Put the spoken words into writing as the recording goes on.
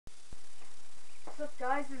What's up,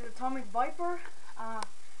 guys? This is Atomic Viper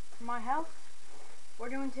from my house.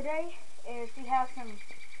 What we're doing today is she has some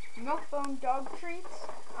MIlkbone dog treats.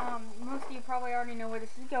 Most of you probably already know where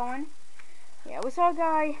this is going. Yeah, we saw a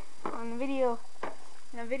guy on in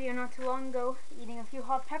a video not too long ago eating a few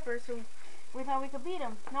hot peppers, so we thought we could beat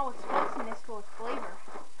him. Not with spiciness, but with flavor.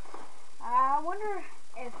 I wonder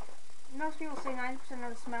if most people say 90%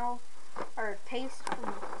 of the smell or taste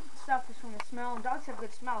from stuff is from the smell, and dogs have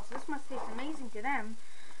good smell, so this must taste amazing to them.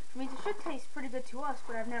 Which means it should taste pretty good to us,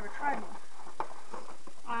 but I've never tried one.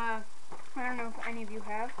 I don't know if any of you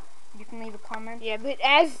have. You can leave a comment. Yeah, but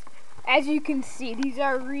as you can see, these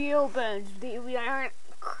are real bones. We aren't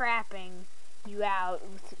crapping you out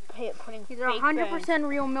with putting These are 100%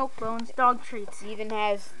 real MIlkbones dog treats. It even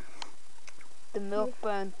has the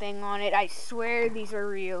MIlkbone thing on it. I swear these are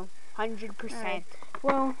real. 100%. Right.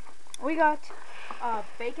 Well, we got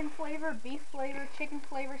bacon flavor, beef flavor, chicken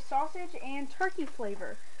flavor, sausage, and turkey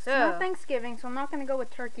flavor. So, it's not Thanksgiving, so I'm not going to go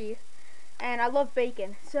with turkey. And I love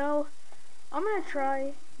bacon, so I'm going to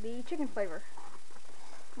try the chicken flavor.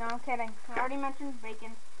 No, I'm kidding. I already mentioned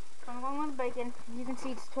bacon, so I'm going with bacon. You can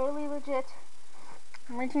see it's totally legit.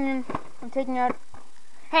 I'm reaching in, I'm taking out...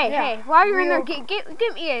 Hey, while you're in there,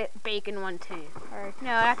 give me a bacon one too. Alright.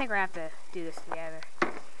 No, I think we're going to have to do this together.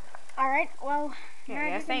 Alright, well,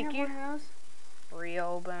 yes, thank you.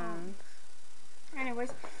 Real bones.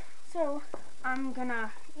 Anyways, so I'm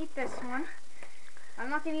gonna eat this one. I'm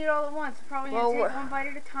not gonna eat it all at once. I'm probably gonna take one bite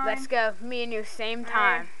at a time. Let's go. Me and you, same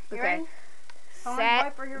time. You okay. Ready?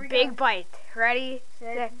 Set. Viper, big bite. Ready?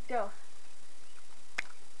 Set. Go.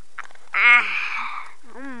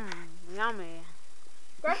 Yummy.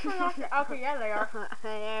 That's not okay. Yeah, they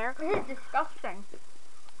are. This is disgusting.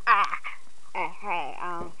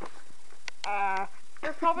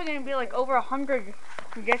 There's probably going to be like over 100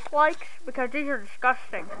 dislikes because these are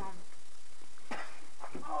disgusting.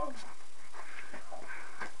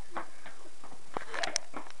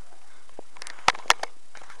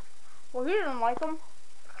 Well, he doesn't like them.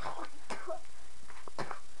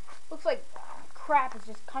 Looks like crap is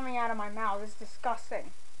just coming out of my mouth. It's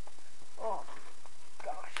disgusting. Oh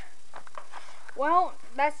gosh. Well,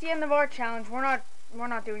 that's the end of our challenge. We're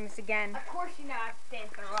not doing this again. Of course you're not.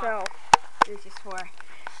 So. It was just for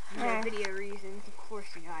video reasons. Of course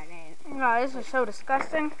you know I didn't. No, this is so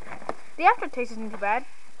disgusting. The aftertaste isn't too bad.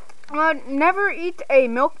 Never eat a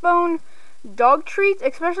MIlkbone dog treat,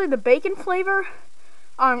 especially the bacon flavor.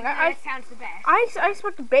 That sounds the best. I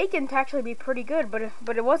expected bacon to actually be pretty good, but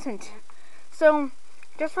it wasn't. So,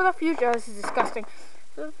 just for the future, this is disgusting.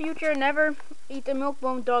 For the future, never eat a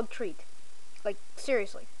MIlkbone dog treat. Like,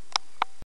 seriously.